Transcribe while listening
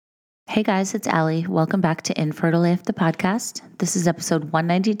Hey guys, it's Allie. Welcome back to Infertile AF, the podcast. This is episode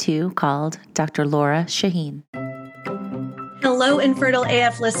 192 called Dr. Laura Shaheen. Hello, Infertile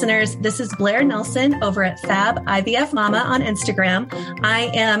AF listeners. This is Blair Nelson over at Fab IVF Mama on Instagram. I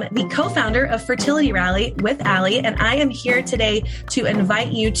am the co-founder of Fertility Rally with Allie, and I am here today to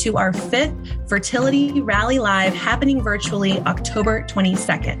invite you to our 5th Fertility Rally Live happening virtually October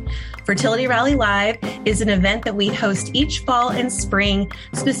 22nd. Fertility Rally Live is an event that we host each fall and spring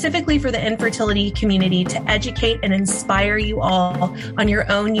specifically for the infertility community to educate and inspire you all on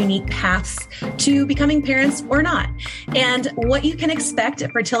your own unique paths to becoming parents or not. And what you can expect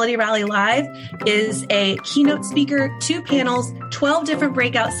at Fertility Rally Live is a keynote speaker, 2 panels, 12 different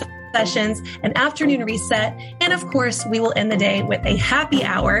breakout sessions, an afternoon reset, and of course, we will end the day with a happy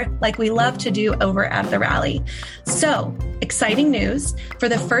hour like we love to do over at the rally. So, exciting news. For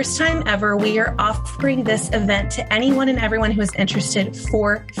the first time ever, we are offering this event to anyone and everyone who is interested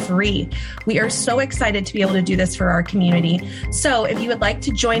for free. We are so excited to be able to do this for our community. So if you would like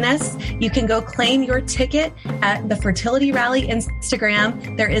to join us, you can go claim your ticket at the Fertility Rally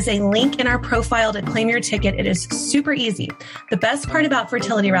Instagram. There is a link in our profile to claim your ticket. It is super easy. The best part about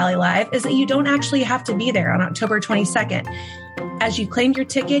Fertility Rally Live is that you don't actually have to be there on October 22nd. As you claim your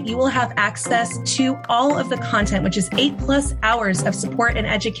ticket, you will have access to all of the content, which is 8+ hours of support and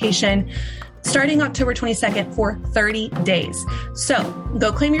education starting October 22nd for 30 days. So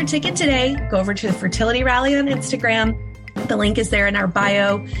go claim your ticket today. Go over to the Fertility Rally on Instagram. The link is there in our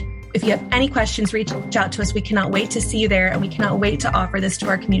bio. If you have any questions, reach out to us. We cannot wait to see you there, and we cannot wait to offer this to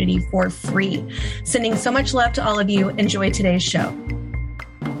our community for free. Sending so much love to all of you. Enjoy today's show.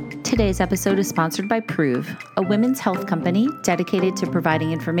 Today's episode is sponsored by Proov, a women's health company dedicated to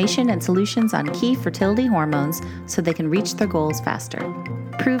providing information and solutions on key fertility hormones so they can reach their goals faster.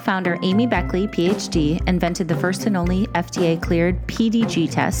 Proov founder Amy Beckley, PhD, invented the first and only FDA-cleared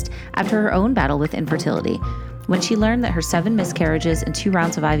PDG test after her own battle with infertility. When she learned that her 7 miscarriages and 2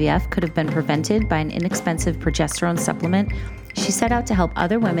 rounds of IVF could have been prevented by an inexpensive progesterone supplement, she set out to help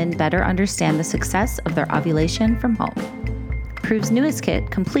other women better understand the success of their ovulation from home. Proov's newest kit,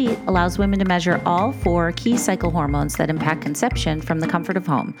 Complete, allows women to measure all 4 key cycle hormones that impact conception from the comfort of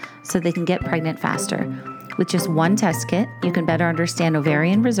home so they can get pregnant faster. With just 1 test kit, you can better understand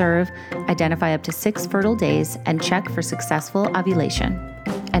ovarian reserve, identify up to 6 fertile days, and check for successful ovulation.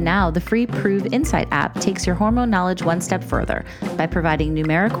 And now the free Proov Insight app takes your hormone knowledge one step further by providing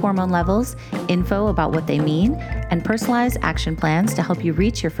numeric hormone levels, info about what they mean, and personalized action plans to help you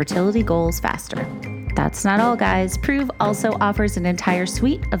reach your fertility goals faster. That's not all, guys. Proov also offers an entire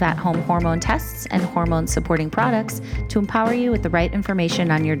suite of at-home hormone tests and hormone-supporting products to empower you with the right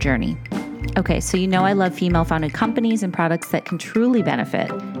information on your journey. Okay, so you know I love female-founded companies and products that can truly benefit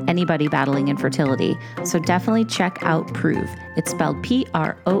anybody battling infertility. So definitely check out Proov. It's spelled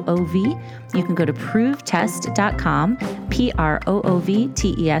P-R-O-O-V. You can go to proovtest.com,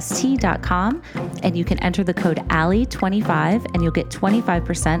 Proovtest.com, and you can enter the code ALLIE25 and you'll get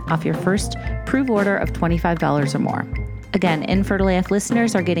 25% off your first Proov order of $25 or more. Again, Infertile AF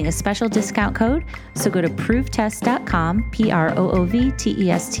listeners are getting a special discount code, so go to proovtest.com,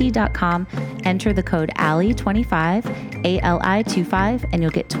 Proovtest.com, enter the code ALLIE25, ALI25, and you'll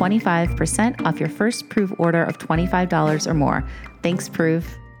get 25% off your first Proov order of $25 or more. Thanks, Proov.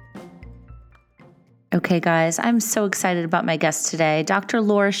 Okay, guys, I'm so excited about my guest today. Dr.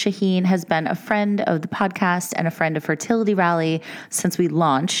 Laura Shaheen has been a friend of the podcast and a friend of Fertility Rally since we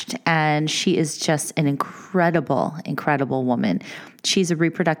launched, and she is just an incredible, incredible woman. She's a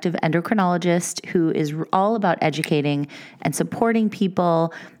reproductive endocrinologist who is all about educating and supporting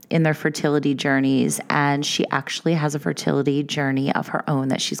people in their fertility journeys, and she actually has a fertility journey of her own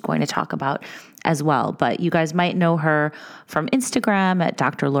that she's going to talk about as well. But you guys might know her from Instagram at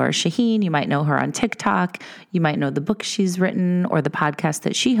Dr. Laura Shaheen. You might know her on TikTok. You might know the book she's written or the podcast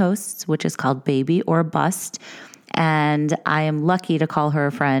that she hosts, which is called Baby or Bust. And I am lucky to call her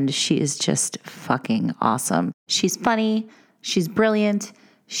a friend. She is just fucking awesome. She's funny. She's brilliant.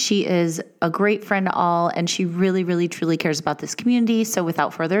 She is a great friend to all, and she really, really, truly cares about this community. So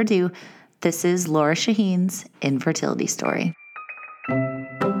without further ado, this is Laura Shaheen's infertility story.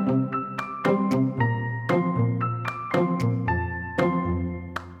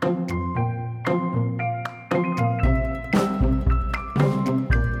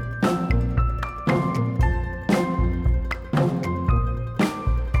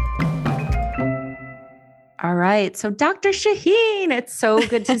 All right. So Dr. Shaheen, it's so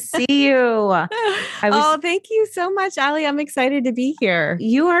good to see you. Thank you so much, Allie. I'm excited to be here.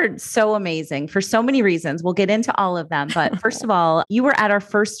 You are so amazing for so many reasons. We'll get into all of them. But first of all, you were at our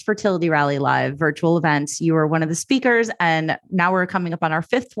first Fertility Rally Live virtual event. You were one of the speakers, and now we're coming up on our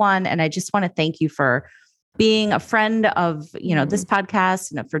fifth one. And I just want to thank you for being a friend of, this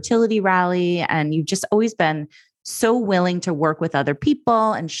podcast and a fertility rally. And you've just always been so willing to work with other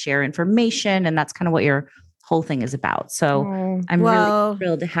people and share information. And that's kind of what your whole thing is about. So I'm really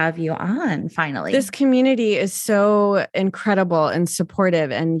thrilled to have you on finally. This community is so incredible and supportive,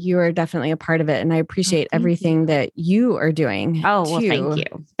 and you are definitely a part of it. And I appreciate everything that you are doing. Oh, well, thank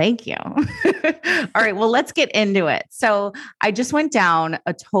you. Thank you. All right. Well, let's get into it. So I just went down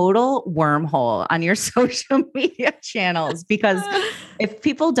a total wormhole on your social media channels because if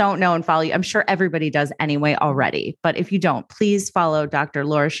people don't know and follow you, I'm sure everybody does anyway already. But if you don't, please follow Dr.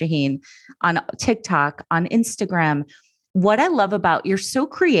 Laura Shaheen on TikTok, on Instagram. What I love about you're so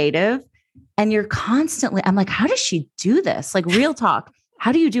creative and you're constantly, I'm like, how does she do this? Like real talk.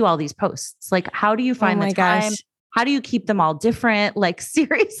 How do you do all these posts? Like, how do you find the time? Gosh. How do you keep them all different? Like,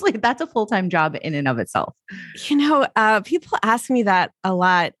 seriously, that's a full-time job in and of itself. People ask me that a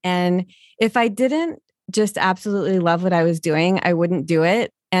lot. And if I didn't just absolutely love what I was doing, I wouldn't do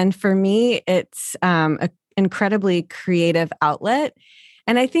it. And for me, it's an incredibly creative outlet.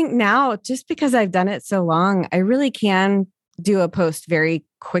 And I think now, just because I've done it so long, I really can do a post very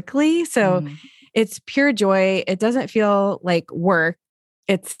quickly. So it's pure joy. It doesn't feel like work.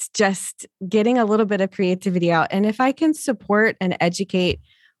 It's just getting a little bit of creativity out. And if I can support and educate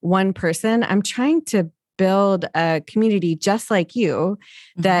one person, I'm trying to build a community just like you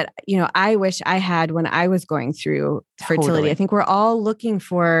that, I wish I had when I was going through fertility. I think we're all looking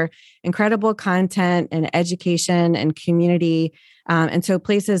for incredible content and education and community. And so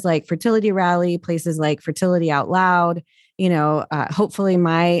places like Fertility Rally, places like Fertility Out Loud, hopefully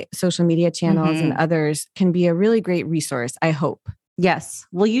my social media channels and others can be a really great resource, I hope. Yes.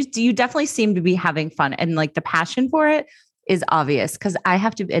 Well, you definitely seem to be having fun, and like the passion for it is obvious. Cause I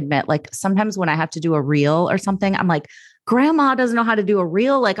have to admit, like sometimes when I have to do a reel or something, I'm like, grandma doesn't know how to do a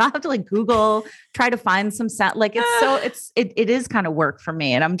reel. Like I'll have to like Google, try to find some set. Like it is kind of work for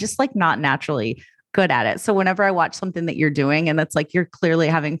me. And I'm just like not naturally good at it. So whenever I watch something that you're doing and it's like, you're clearly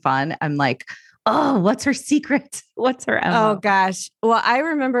having fun, I'm like, oh, what's her secret? What's her MO? Oh gosh. Well, I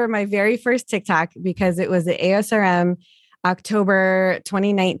remember my very first TikTok because it was the ASRM October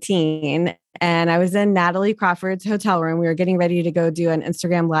 2019. And I was in Natalie Crawford's hotel room. We were getting ready to go do an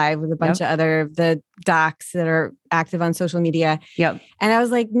Instagram Live with a bunch of the docs that are active on social media. Yep. And I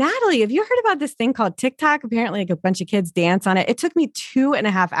was like, Natalie, have you heard about this thing called TikTok? Apparently like a bunch of kids dance on it. It took me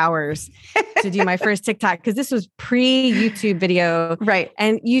 2.5 hours to do my first TikTok because this was pre-YouTube video. Right.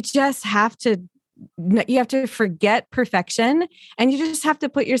 And you just have to forget perfection, and you just have to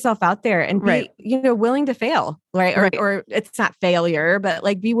put yourself out there and be, willing to fail, right? Or it's not failure, but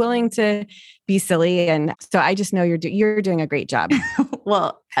like be willing to be silly. And so I just know you're doing a great job.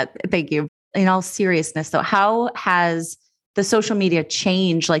 Well, thank you. In all seriousness though, how has the social media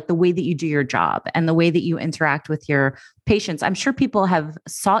changed like the way that you do your job and the way that you interact with your patients? I'm sure people have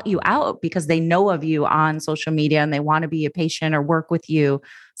sought you out because they know of you on social media and they want to be a patient or work with you.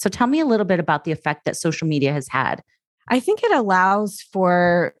 So tell me a little bit about the effect that social media has had. I think it allows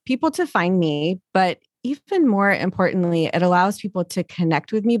for people to find me, but even more importantly, it allows people to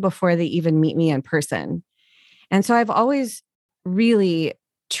connect with me before they even meet me in person. And so I've always really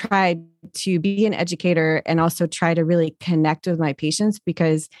tried to be an educator and also try to really connect with my patients,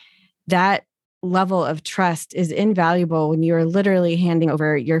 because that level of trust is invaluable when you're literally handing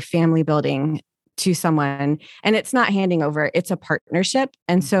over your family building to someone. And it's not handing over, it's a partnership.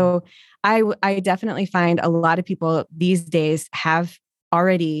 And so I definitely find a lot of people these days have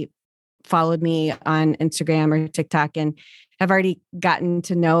already followed me on Instagram or TikTok and have already gotten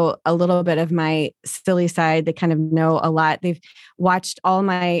to know a little bit of my silly side. They kind of know a lot. They've watched all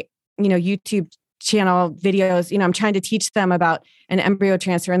my, YouTube channel videos. I'm trying to teach them about an embryo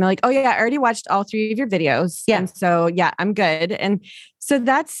transfer. And they're like, oh yeah, I already watched all 3 of your videos. Yeah. And so, yeah, I'm good. And so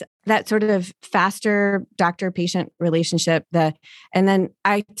that's that sort of faster doctor-patient relationship. And then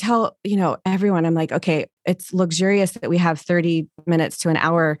I tell, everyone, I'm like, okay, it's luxurious that we have 30 minutes to an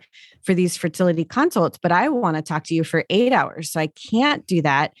hour for these fertility consults, but I want to talk to you for 8 hours. So I can't do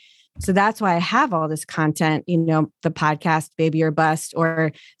that. So that's why I have all this content, the podcast, Baby or Bust,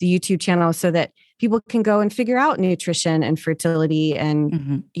 or the YouTube channel, so that people can go and figure out nutrition and fertility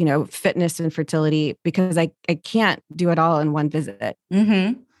and, fitness and fertility, because I can't do it all in one visit.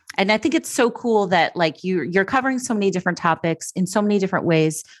 Mm-hmm. And I think it's so cool that like you're covering so many different topics in so many different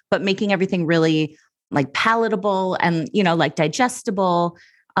ways, but making everything really like palatable and, like digestible.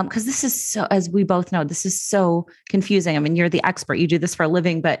 Because this is so, as we both know, this is so confusing. I mean, you're the expert, you do this for a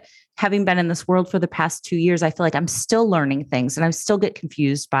living, but having been in this world for the past 2 years, I feel like I'm still learning things and I still get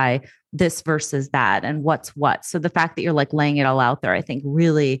confused by this versus that and what's what. So the fact that you're like laying it all out there, I think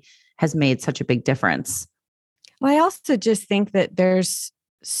really has made such a big difference. Well, I also just think that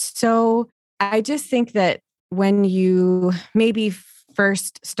I just think that when you maybe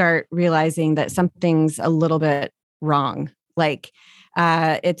first start realizing that something's a little bit wrong, like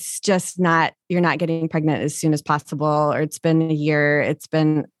it's just not, you're not getting pregnant as soon as possible, or it's been a year, it's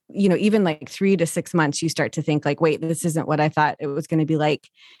been, even like 3 to 6 months, you start to think like, wait, this isn't what I thought it was going to be like.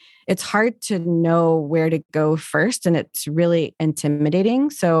 It's hard to know where to go first, and it's really intimidating.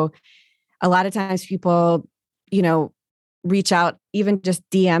 So a lot of times people, reach out, even just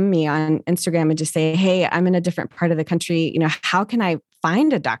DM me on Instagram and just say, hey, I'm in a different part of the country. How can I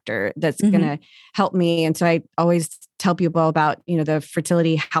find a doctor that's going to help me? And so I always tell people about, the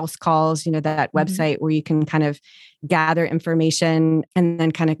fertility house calls, that website where you can kind of gather information and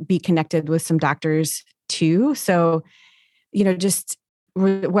then kind of be connected with some doctors too. So, just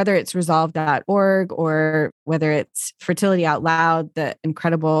whether it's resolve.org or whether it's Fertility Out Loud, the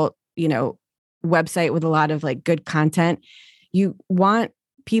incredible, website with a lot of like good content. You want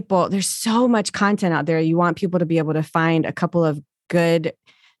people, there's so much content out there. You want people to be able to find a couple of good,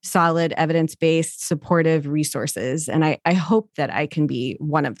 solid, evidence-based, supportive resources. And I hope that I can be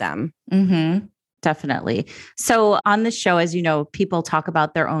one of them. Mm-hmm. Definitely. So on this show, as you know, people talk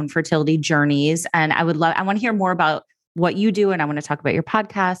about their own fertility journeys, and I want to hear more about what you do. And I want to talk about your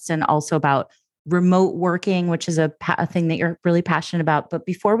podcast and also about remote working, which is a thing that you're really passionate about. But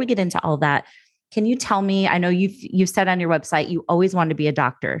before we get into all that, can you tell me, I know you've said on your website, you always wanted to be a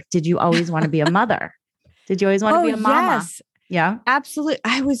doctor. Did you always want to be a mother? Did you always want to be a mama? Yes. Yeah, absolutely.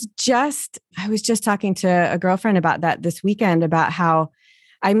 I was just talking to a girlfriend about that this weekend, about how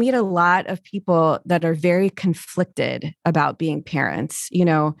I meet a lot of people that are very conflicted about being parents,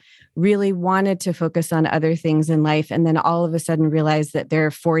 really wanted to focus on other things in life. And then all of a sudden realize that they're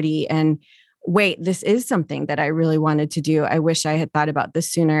 40 and wait, this is something that I really wanted to do. I wish I had thought about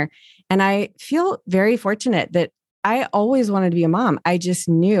this sooner. And I feel very fortunate that I always wanted to be a mom. I just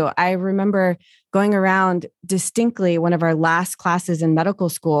knew. I remember going around distinctly, one of our last classes in medical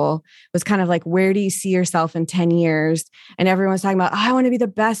school was kind of like, where do you see yourself in 10 years? And everyone's talking about, I want to be the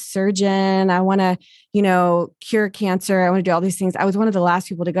best surgeon. I want to, cure cancer. I want to do all these things. I was one of the last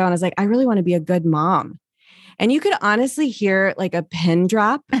people to go. And I was like, I really want to be a good mom. And you could honestly hear like a pin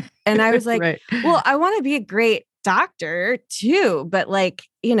drop. And I was like, right. Well, I want to be a great doctor too, but like,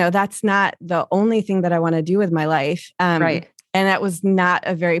 that's not the only thing that I want to do with my life. Right. And that was not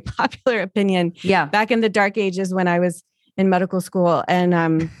a very popular opinion. Yeah. Back in the dark ages when I was in medical school.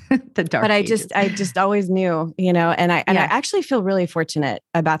 And but I just always knew, and I actually feel really fortunate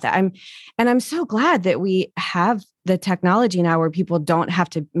about that. I'm so glad that we have the technology now where people don't have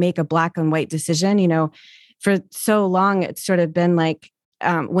to make a black and white decision. For so long, it's sort of been like,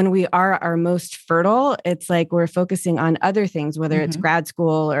 when we are our most fertile, it's like we're focusing on other things, whether it's grad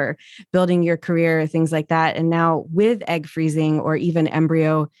school or building your career, things like that. And now with egg freezing or even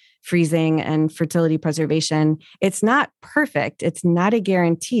embryo freezing and fertility preservation, it's not perfect. It's not a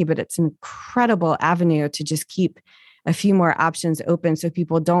guarantee, but it's an incredible avenue to just keep a few more options open so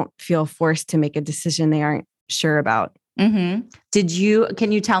people don't feel forced to make a decision they aren't sure about. Mm-hmm.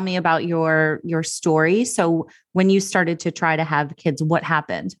 Can you tell me about your story? So when you started to try to have kids, what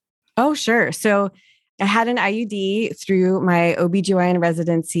happened? Oh, sure. So I had an IUD through my OBGYN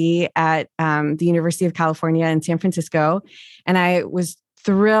residency at the University of California in San Francisco. And I was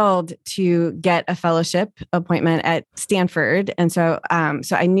thrilled to get a fellowship appointment at Stanford. And so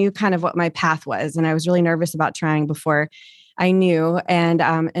I knew kind of what my path was. And I was really nervous about trying before I knew. And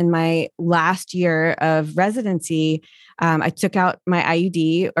in my last year of residency, I took out my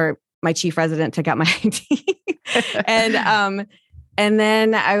IUD, or my chief resident took out my IUD. And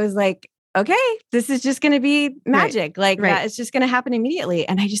then I was like, okay, this is just going to be magic. Right. That it's just going to happen immediately.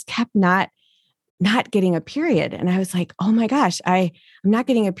 And I just kept not getting a period. And I was like, oh my gosh, I'm not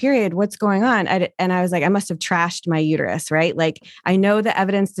getting a period. What's going on? And I was like, I must have trashed my uterus, right? Like, I know the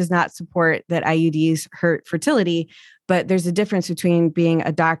evidence does not support that IUDs hurt fertility, but there's a difference between being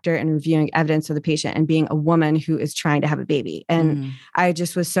a doctor and reviewing evidence of the patient and being a woman who is trying to have a baby. And I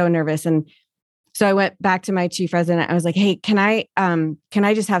just was so nervous. And so I went back to my chief resident. I was like, hey, can I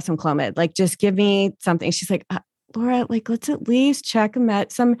just have some Clomid? Like, just give me something. She's like, Laura, like, let's at least check them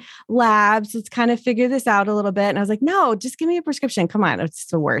at some labs. Let's kind of figure this out a little bit. And I was like, no, just give me a prescription. Come on. It's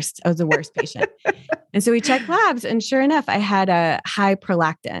the worst. I was the worst patient. And so we checked labs, and sure enough, I had a high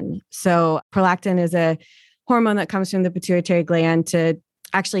prolactin. So prolactin is a hormone that comes from the pituitary gland to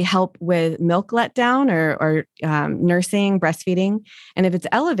actually help with milk letdown or nursing, breastfeeding. And if it's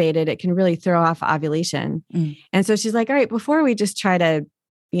elevated, it can really throw off ovulation. And so she's like, all right, before we just try to,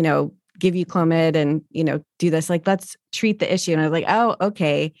 give you Clomid and, do this, like, let's treat the issue. And I was like, oh,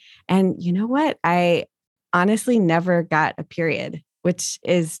 okay. And you know what? I honestly never got a period, which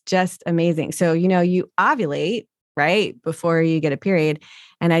is just amazing. So, you ovulate, right, before you get a period.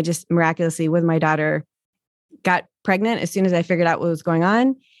 And I just miraculously, with my daughter, got pregnant as soon as I figured out what was going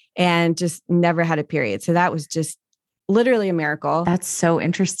on, and just never had a period. So that was just literally a miracle. That's so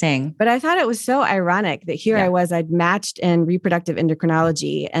interesting. But I thought it was so ironic that here I was, I'd matched in reproductive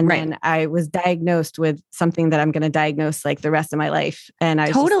endocrinology, and then I was diagnosed with something that I'm going to diagnose like the rest of my life. And I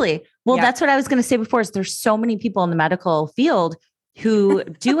that's what I was going to say before, is there's so many people in the medical field who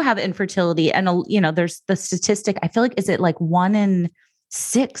do have infertility. And, there's the statistic, I feel like, is it like 1 in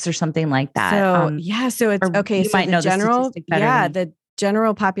 6 or something like that? So it's okay. So the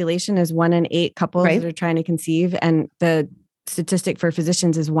general population is 1 in 8 couples that are trying to conceive, and the statistic for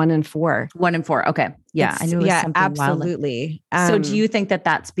physicians is 1 in 4. 1 in 4. Okay. Yeah. I knew it was something absolutely. So do you think that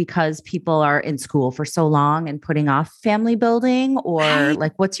that's because people are in school for so long and putting off family building, or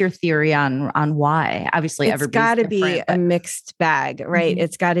like, what's your theory on why? Obviously, it's got to be a mixed bag, right?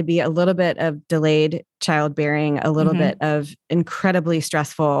 It's got to be a little bit of delayed childbearing, a little bit of incredibly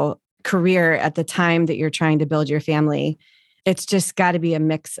stressful career at the time that you're trying to build your family. It's just got to be a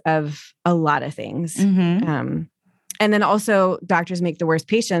mix of a lot of things. And then also, doctors make the worst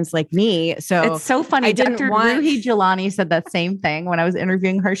patients, like me. So it's so funny. Dr. Ruhi Jalani said that same thing when I was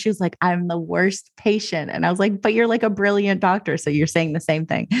interviewing her. She was like, I'm the worst patient. And I was like, but you're like a brilliant doctor. So you're saying the same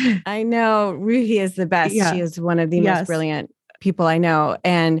thing. I know. Ruhi is the best. Yeah. She is one of the most brilliant people I know.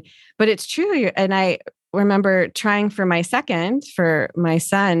 But it's true. And I remember trying for my son,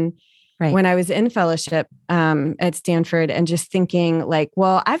 when I was in fellowship at Stanford, and just thinking like,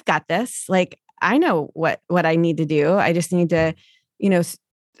 well, I've got this. Like, I know what I need to do. I just need to,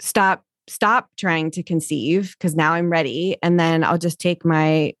 stop trying to conceive, because now I'm ready. And then I'll just take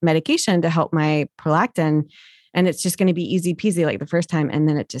my medication to help my prolactin. And it's just going to be easy peasy like the first time. And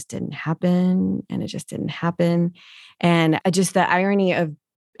then it just didn't happen. And the irony of,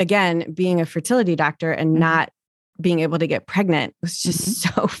 again, being a fertility doctor and not being able to get pregnant was just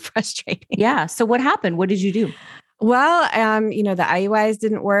so frustrating. Yeah. So what happened? What did you do? Well, the IUIs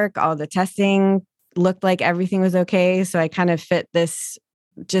didn't work. All the testing looked like everything was okay. So I kind of fit this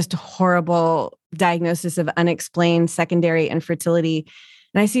just horrible diagnosis of unexplained secondary infertility.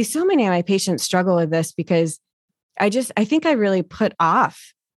 And I see so many of my patients struggle with this, because I think I really put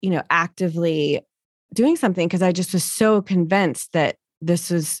off, actively doing something, because I just was so convinced that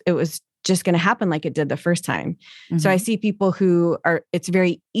it was just going to happen like it did the first time. So I see people who it's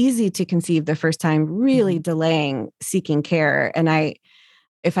very easy to conceive the first time, really delaying seeking care. And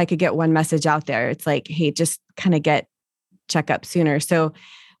if I could get one message out there, it's like, hey, just kind of get check up sooner. So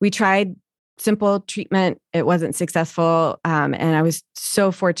we tried simple treatment. It wasn't successful. And I was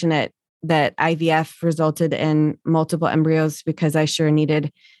so fortunate that IVF resulted in multiple embryos, because I sure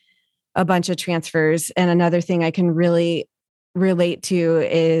needed a bunch of transfers. And another thing I can really relate to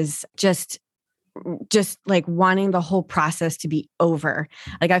is just like wanting the whole process to be over.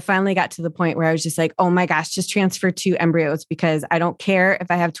 Like, I finally got to the point where I was just like, oh my gosh, just transfer 2 embryos, because I don't care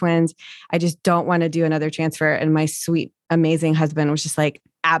if I have twins. I just don't want to do another transfer. And my sweet, amazing husband was just like,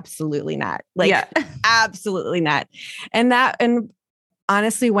 absolutely not. Absolutely not. And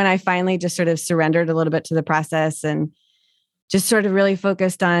honestly, when I finally just sort of surrendered a little bit to the process and just sort of really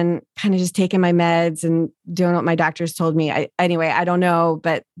focused on kind of just taking my meds and doing what my doctors told me. I don't know,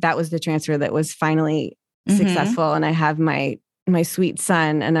 but that was the transfer that was finally successful. And I have my sweet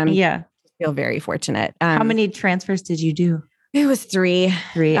son, and I feel very fortunate. How many transfers did you do? It was 3.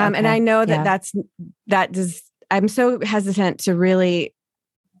 3. Okay. And I know I'm so hesitant to really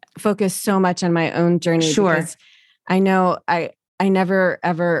focus so much on my own journey. Sure. Because I know I never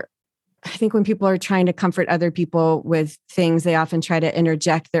ever, I think when people are trying to comfort other people with things, they often try to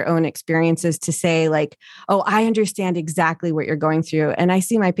interject their own experiences to say like, oh, I understand exactly what you're going through. And I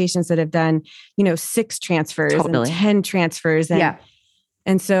see my patients that have done, 6 transfers and 10 transfers.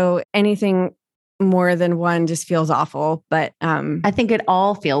 And so anything more than one just feels awful. But I think it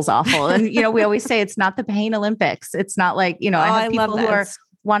all feels awful. And, we always say it's not the pain Olympics. It's not like, I have people who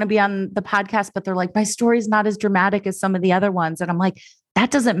want to be on the podcast, but they're like, my story's not as dramatic as some of the other ones. And I'm like,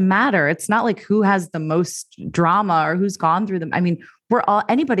 that doesn't matter. It's not like who has the most drama or who's gone through them. I mean,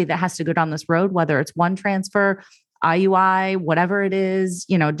 anybody that has to go down this road, whether it's one transfer, IUI, whatever it is,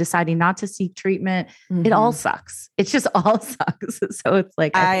 deciding not to seek treatment, it all sucks. It's just all sucks. So it's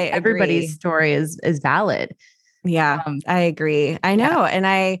like, I think everybody's story is valid. Yeah, I agree. I know.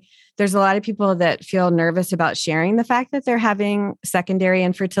 And there's a lot of people that feel nervous about sharing the fact that they're having secondary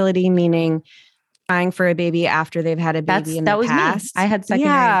infertility, meaning trying for a baby after they've had a baby in the past. Me. I had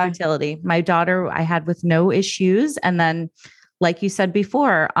secondary infertility. My daughter I had with no issues. And then, like you said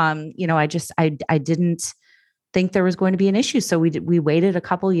before, I didn't think there was going to be an issue. So we waited a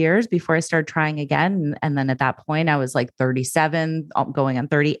couple years before I started trying again. And then at that point I was like 37, going on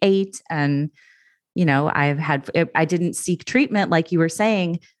 38. And I didn't seek treatment, like you were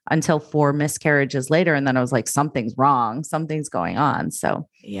saying, until 4 miscarriages later. And then I was like, something's wrong. Something's going on. So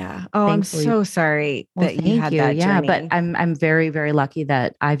yeah. Oh, I'm so sorry that you had that journey. But I'm very, very lucky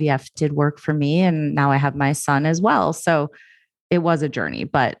that IVF did work for me. And now I have my son as well. So it was a journey.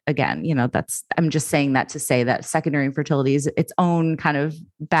 But again, I'm just saying that to say that secondary infertility is its own kind of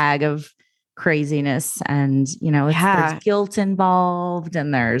bag of craziness. And, there's guilt involved,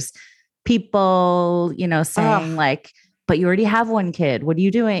 and there's people, saying like, but you already have one kid. What are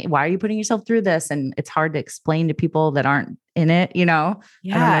you doing? Why are you putting yourself through this? And it's hard to explain to people that aren't in it, I don't know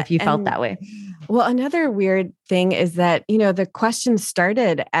if you felt that way. Well, another weird thing is that, the question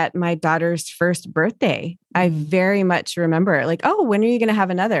started at my daughter's first birthday. I very much remember like, oh, when are you going to have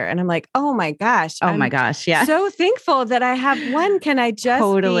another? And I'm like, oh my gosh. Yeah. So thankful that I have one. Can I just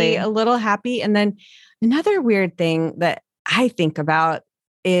be a little happy? And then another weird thing that I think about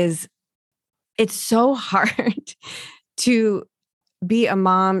is it's so hard to be a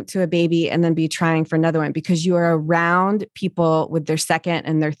mom to a baby and then be trying for another one, because you are around people with their second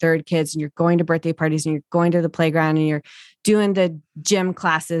and their third kids, and you're going to birthday parties and you're going to the playground and you're doing the gym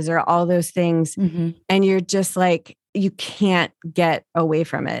classes or all those things. And you're just like, you can't get away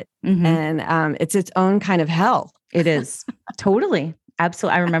from it. And it's its own kind of hell. It is. Totally.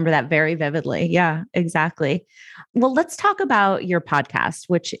 Absolutely. I remember that very vividly. Yeah, exactly. Well, let's talk about your podcast,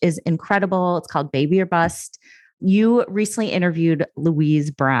 which is incredible. It's called Baby or Bust. You recently interviewed Louise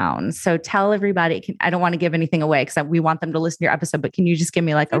Brown. So tell everybody, I don't want to give anything away because we want them to listen to your episode, but can you just give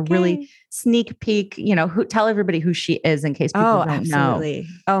me like a really sneak peek, tell everybody who she is in case people don't know.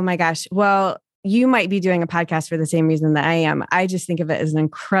 Oh my gosh. Well, you might be doing a podcast for the same reason that I am. I just think of it as an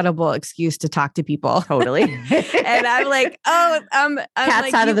incredible excuse to talk to people. Totally. And I'm like, I'm cat's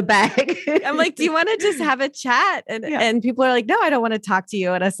like, out of the bag. I'm like, do you want to just have a chat? And people are like, no, I don't want to talk to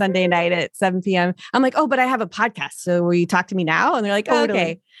you on a Sunday night at 7 p.m. I'm like, oh, but I have a podcast. So will you talk to me now? And they're like, oh,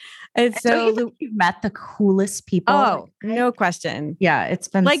 okay. And so don't you think you've met the coolest people? Oh, no question. Yeah, it's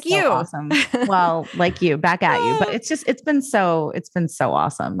been like so awesome. Well, like you, back at you. But it's been so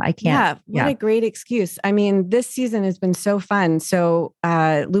awesome. I can't. What a great excuse. I mean, this season has been so fun. So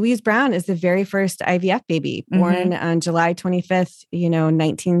Louise Brown is the very first IVF baby born on July 25th,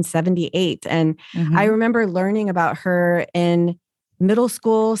 1978. And I remember learning about her in middle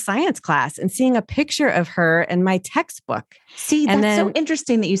school science class and seeing a picture of her in my textbook. See, that's so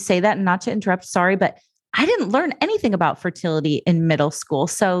interesting that you say that, and not to interrupt, sorry, but I didn't learn anything about fertility in middle school.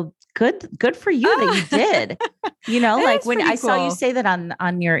 So good for you that you did. Like when I saw you say that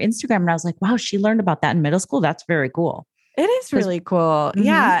on your Instagram, and I was like, wow, she learned about that in middle school. That's very cool. It is really cool.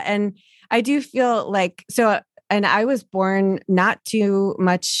 Yeah. And I do feel like, and I was born not too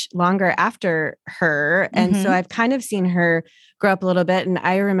much longer after her. And so I've kind of seen her grow up a little bit. And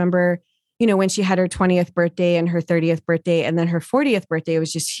I remember, when she had her 20th birthday and her 30th birthday, and then her 40th birthday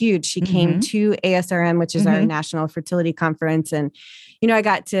was just huge. She came to ASRM, which is our national fertility conference. And, I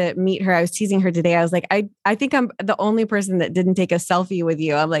got to meet her. I was teasing her today. I was like, I think I'm the only person that didn't take a selfie with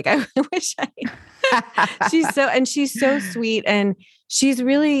you. I'm like, I wish she's so sweet. And she's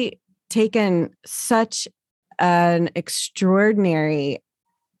really taken such an extraordinary,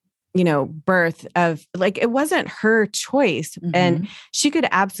 birth of like, it wasn't her choice, and she could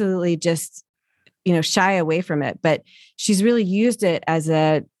absolutely just, shy away from it, but she's really used it as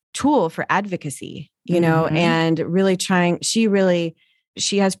a tool for advocacy, and really trying, she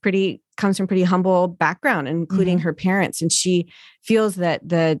comes from pretty humble background, including her parents. And she feels that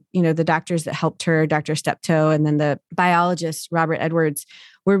the doctors that helped her, Dr. Steptoe, and then the biologist, Robert Edwards,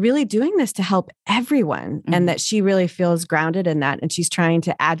 were really doing this to help everyone. And that she really feels grounded in that. And she's trying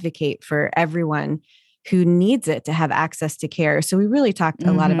to advocate for everyone who needs it to have access to care. So we really talked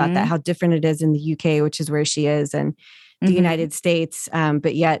a lot about that, how different it is in the UK, which is where she is, and the United States.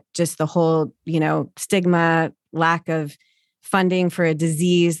 But yet just the whole, stigma, lack of funding for a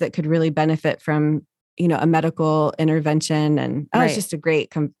disease that could really benefit from, a medical intervention. And it was just a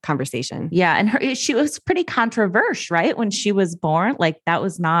great conversation. Yeah. And she was pretty controversial, right? When she was born, like that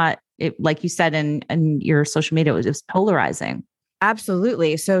was not it, like you said in your social media, it was polarizing.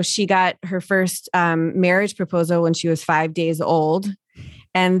 Absolutely. So she got her first marriage proposal when she was 5 days old.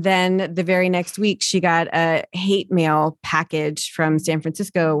 And then the very next week, she got a hate mail package from San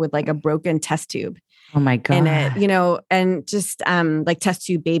Francisco with like a broken test tube. Oh my God. In it, and just like test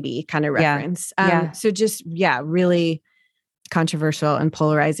tube baby kind of reference. So just, really controversial and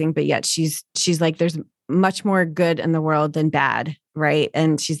polarizing, but yet she's like, there's much more good in the world than bad. Right.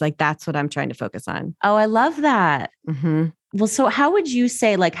 And she's like, that's what I'm trying to focus on. Oh, I love that. Mm-hmm. Well, so how would you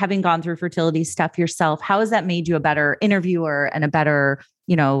say, like having gone through fertility stuff yourself, how has that made you a better interviewer and a better,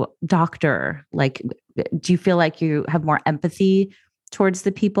 doctor? Like, do you feel like you have more empathy towards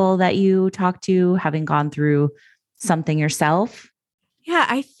the people that you talk to, having gone through something yourself? Yeah,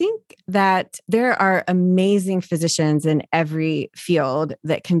 I think that there are amazing physicians in every field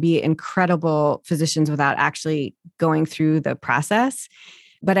that can be incredible physicians without actually going through the process.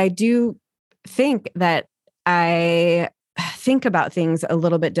 But I do think that I think about things a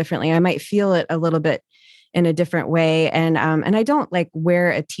little bit differently. I might feel it a little bit in a different way. And I don't like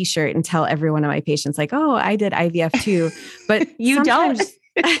wear a t-shirt and tell every one of my patients like, oh, I did IVF too. But you don't.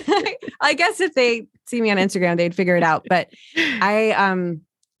 I guess if they see me on Instagram, they'd figure it out. But I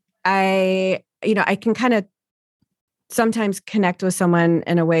can kind of sometimes connect with someone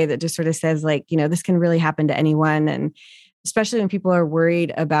in a way that just sort of says like, this can really happen to anyone. And especially when people are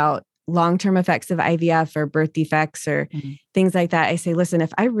worried about long-term effects of IVF or birth defects or things like that. I say, listen,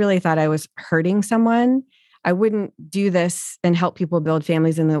 if I really thought I was hurting someone, I wouldn't do this and help people build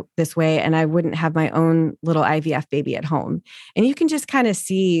families in this way. And I wouldn't have my own little IVF baby at home. And you can just kind of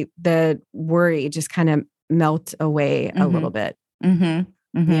see the worry just kind of melt away a little bit.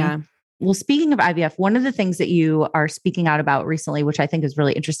 Mm-hmm. Mm-hmm. Yeah. Well, speaking of IVF, one of the things that you are speaking out about recently, which I think is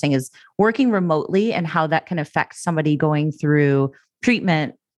really interesting, is working remotely and how that can affect somebody going through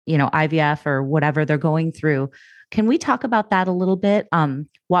treatment, IVF or whatever they're going through. Can we talk about that a little bit?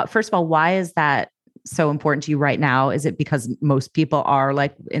 First of all, why is that so important to you right now? Is it because most people are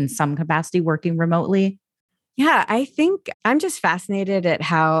like in some capacity working remotely? Yeah, I think I'm just fascinated at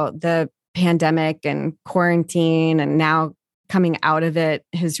how the pandemic and quarantine and now coming out of it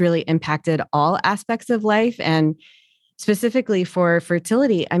has really impacted all aspects of life, and specifically for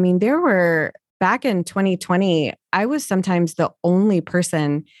fertility. I mean, back in 2020, I was sometimes the only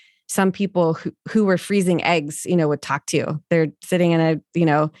person some people who were freezing eggs, would talk to. They're sitting in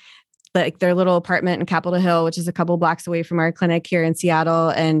a, like their little apartment in Capitol Hill, which is a couple blocks away from our clinic here in Seattle.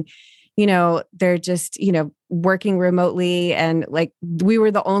 And, they're just, working remotely. And like, we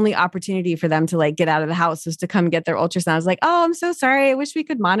were the only opportunity for them to like get out of the house was to come get their ultrasound. I was like, oh, I'm so sorry. I wish we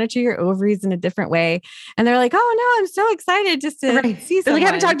could monitor your ovaries in a different way. And they're like, oh no, I'm so excited just to see someone. Like,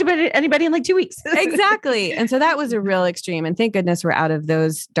 I haven't talked about anybody in like 2 weeks. Exactly. And so that was a real extreme. And thank goodness we're out of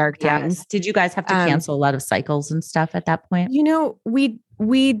those dark times. Yes. Did you guys have to cancel a lot of cycles and stuff at that point?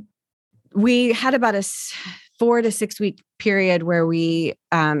 We had about a 4 to 6 week period where we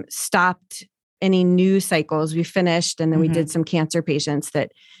stopped any new cycles. We finished, and then we did some cancer patients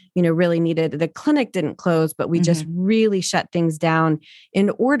that, really needed. The clinic didn't close, but we just really shut things down in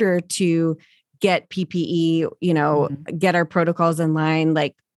order to get PPE, get our protocols in line.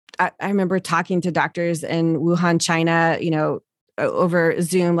 Like I remember talking to doctors in Wuhan, China, over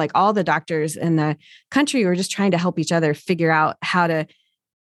Zoom, like all the doctors in the country were just trying to help each other figure out how to,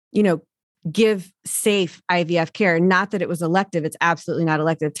 give safe IVF care. Not that it was elective. It's absolutely not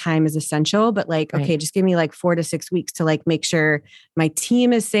elective. Time is essential, but like, okay, just give me like 4 to 6 weeks to like make sure my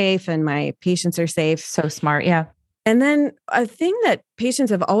team is safe and my patients are safe. So smart. Yeah. And then a thing that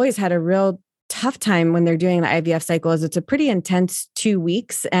patients have always had a real tough time when they're doing the IVF cycle is it's a pretty intense 2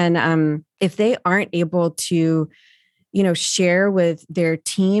 weeks. And if they aren't able to, share with their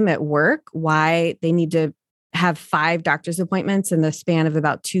team at work why they need to have 5 doctor's appointments in the span of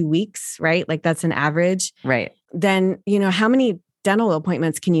about 2 weeks, right? Like that's an average. Right. Then, how many dental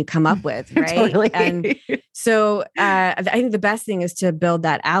appointments can you come up with? Right. Totally. And so I think the best thing is to build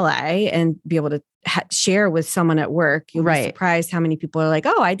that ally and be able to share with someone at work. You'll be surprised how many people are like,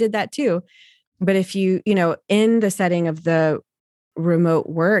 oh, I did that too. But if you, in the setting of the remote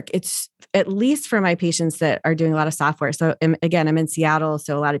work, it's at least for my patients that are doing a lot of software. So again, I'm in Seattle.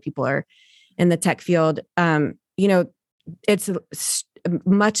 So a lot of people are in the tech field, it's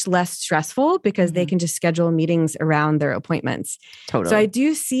much less stressful because they can just schedule meetings around their appointments. Totally. So I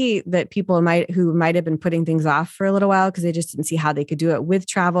do see that people who might have been putting things off for a little while because they just didn't see how they could do it with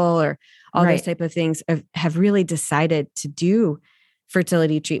travel or all those type of things have really decided to do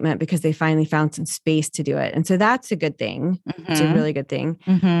fertility treatment because they finally found some space to do it. And so that's a good thing. It's a really good thing.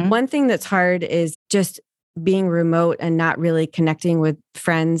 One thing that's hard is just being remote and not really connecting with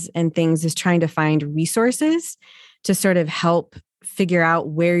friends and things, is trying to find resources to sort of help figure out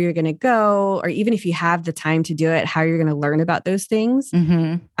where you're going to go, or even if you have the time to do it, how you're going to learn about those things.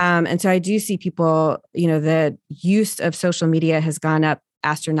 And so I do see people, the use of social media has gone up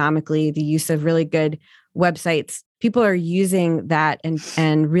astronomically, the use of really good websites. People are using that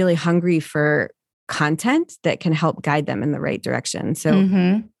and really hungry for content that can help guide them in the right direction.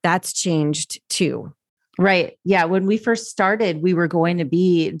 So that's changed too. Right. Yeah. When we first started, we were going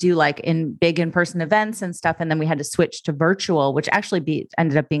to do like big in-person events and stuff. And then we had to switch to virtual, which actually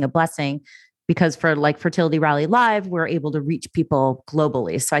ended up being a blessing, because for like Fertility Rally Live, we're able to reach people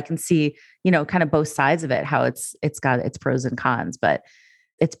globally. So I can see, kind of both sides of it, how it's got its pros and cons, but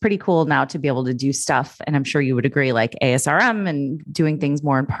it's pretty cool now to be able to do stuff. And I'm sure you would agree, like ASRM and doing things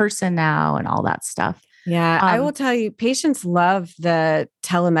more in person now and all that stuff. Yeah, I will tell you, patients love the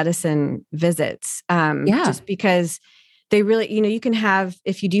telemedicine visits. Just because they really, you can have,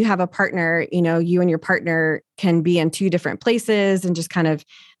 if you do have a partner, you and your partner can be in two different places, and just kind of,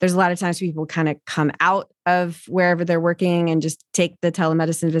 there's a lot of times people kind of come out of wherever they're working and just take the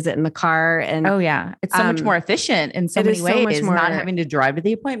telemedicine visit in the car. And it's so much more efficient in so many ways, so not having to drive to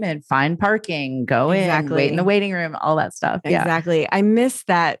the appointment, find parking, go in, wait in the waiting room, all that stuff. Exactly. I miss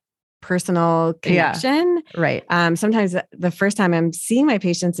that personal connection. Right. Sometimes the first time I'm seeing my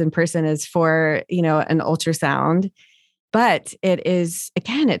patients in person is for, an ultrasound, but it is,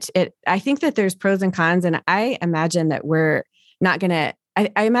 again, I think that there's pros and cons, and I imagine that we're not going to,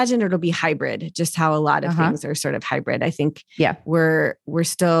 I imagine it'll be hybrid, just how a lot of things are sort of hybrid. I think we're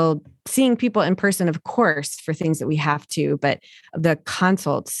still seeing people in person, of course, for things that we have to, but the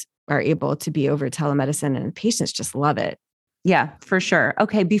consults are able to be over telemedicine, and patients just love it. Yeah, for sure.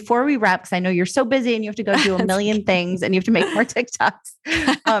 Okay. Before we wrap, because I know you're so busy and you have to go do a million things and you have to make more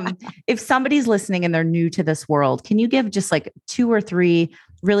TikToks. If somebody's listening and they're new to this world, can you give just like 2 or 3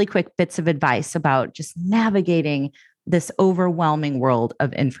 really quick bits of advice about just navigating this overwhelming world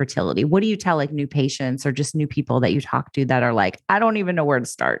of infertility? What do you tell like new patients or just new people that you talk to that are like, I don't even know where to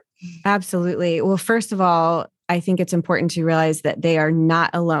start? Absolutely. Well, first of all, I think it's important to realize that they are not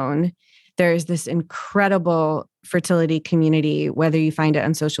alone. There's this incredible fertility community, whether you find it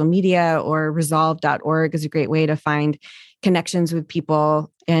on social media, or resolve.org is a great way to find connections with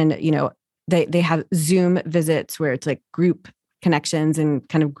people. And, they have Zoom visits where it's like group connections and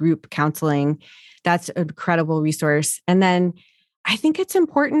kind of group counseling. That's an incredible resource. And then I think it's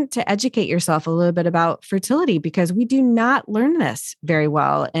important to educate yourself a little bit about fertility, because we do not learn this very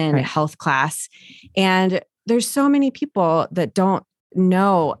well in health class. And there's so many people that don't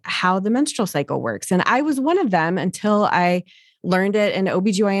know how the menstrual cycle works. And I was one of them until I learned it in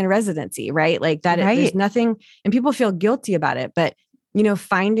OBGYN residency, right? Like that, there's nothing, and people feel guilty about it, but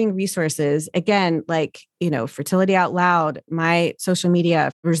finding resources, again, like, Fertility Out Loud, my social media,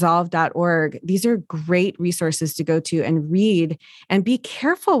 resolve.org, these are great resources to go to and read, and be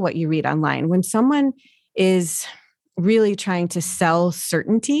careful what you read online. When someone is really trying to sell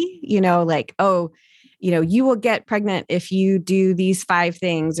certainty, like, you will get pregnant if you do these 5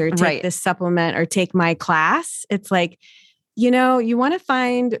 things, or take this supplement, or take my class. It's like, you want to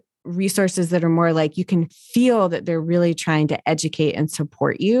find resources that are more like, you can feel that they're really trying to educate and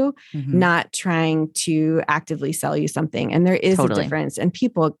support you, not trying to actively sell you something. And there is a difference, and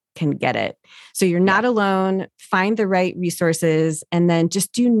people can get it. So you're not alone. Find the right resources, and then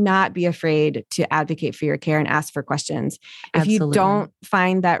just do not be afraid to advocate for your care and ask for questions. If you don't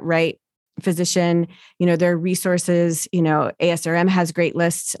find that right physician, there are resources, ASRM has great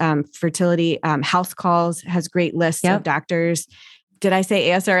lists, Fertility House Calls has great lists of doctors. Did I say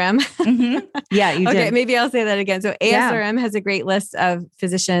ASRM? Yeah, you did. Okay, maybe I'll say that again. So ASRM has a great list of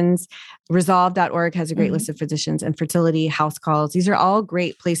physicians. Resolve.org has a great list of physicians, and Fertility House Calls. These are all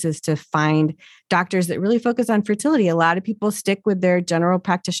great places to find doctors that really focus on fertility. A lot of people stick with their general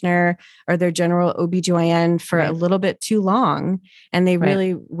practitioner or their general OBGYN for a little bit too long, and they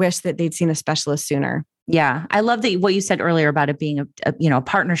really wish that they'd seen a specialist sooner. Yeah. I love that what you said earlier about it being a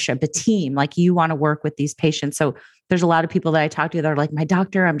partnership, a team, like you want to work with these patients. So there's a lot of people that I talk to that are like, my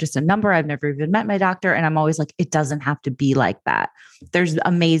doctor, I'm just a number. I've never even met my doctor. And I'm always like, it doesn't have to be like that. There's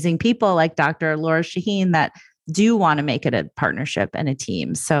amazing people like Dr. Laura Shaheen that do want to make it a partnership and a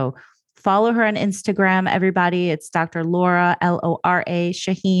team. So follow her on Instagram, everybody. It's Dr. Laura, Lora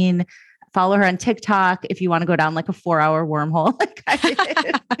Shaheen. Follow her on TikTok if you want to go down like a 4-hour wormhole. Like I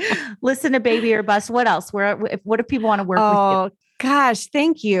did. Listen to Baby or Bust. What else? What if people want to work with you? Gosh,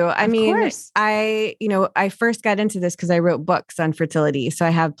 thank you. I mean, course. I first got into this because I wrote books on fertility. So I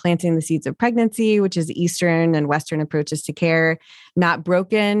have Planting the Seeds of Pregnancy, which is Eastern and Western approaches to care, Not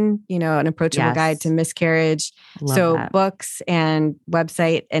Broken, an approachable guide to miscarriage. Love that. Books and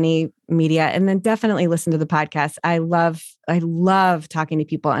website, any media, and then definitely listen to the podcast. I love talking to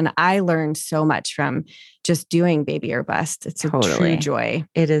people, and I learned so much from just doing Baby or Bust. It's a true joy.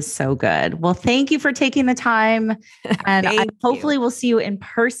 It is so good. Well, thank you for taking the time, and hopefully we'll see you in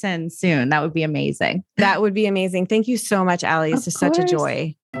person soon. That would be amazing. That would be amazing. Thank you so much, Allie. It's just such a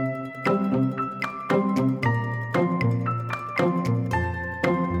joy.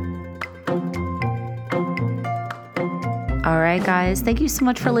 All right, guys. Thank you so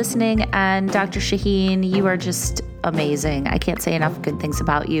much for listening. And Dr. Shaheen, you are just amazing. I can't say enough good things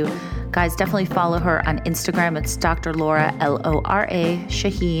about you. Guys, definitely follow her on Instagram. It's Dr. Laura, Lora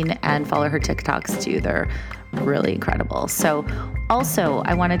Shaheen, and follow her TikToks too. They're really incredible. So also,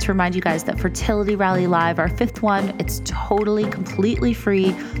 I wanted to remind you guys that Fertility Rally Live, our 5th one, it's totally, completely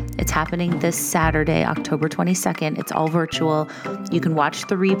free. It's happening this Saturday, October 22nd. It's all virtual. You can watch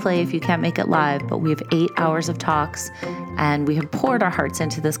the replay if you can't make it live, but we have 8 hours of talks, and we have poured our hearts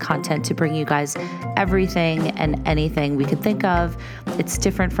into this content to bring you guys everything and anything we could think of. It's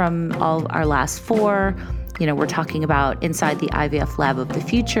different from all our last 4. We're talking about inside the IVF lab of the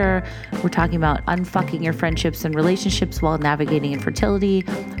future. We're talking about unfucking your friendships and relationships while navigating infertility.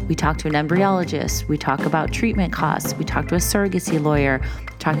 We talk to an embryologist. We talk about treatment costs. We talk to a surrogacy lawyer,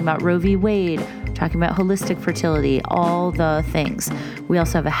 talking about Roe v. Wade, talking about holistic fertility, all the things. We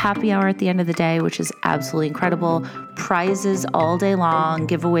also have a happy hour at the end of the day, which is absolutely incredible. Prizes all day long,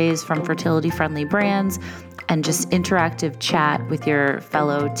 giveaways from fertility-friendly brands, and just interactive chat with your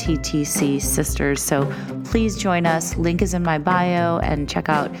fellow TTC sisters. So please join us. Link is in my bio, and check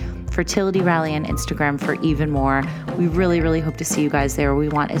out Fertility Rally on Instagram for even more. We really, really hope to see you guys there. We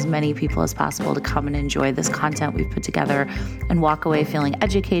want as many people as possible to come and enjoy this content we've put together and walk away feeling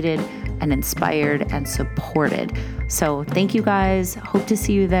educated and inspired and supported. So thank you guys. Hope to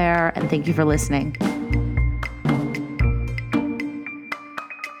see you there, and thank you for listening.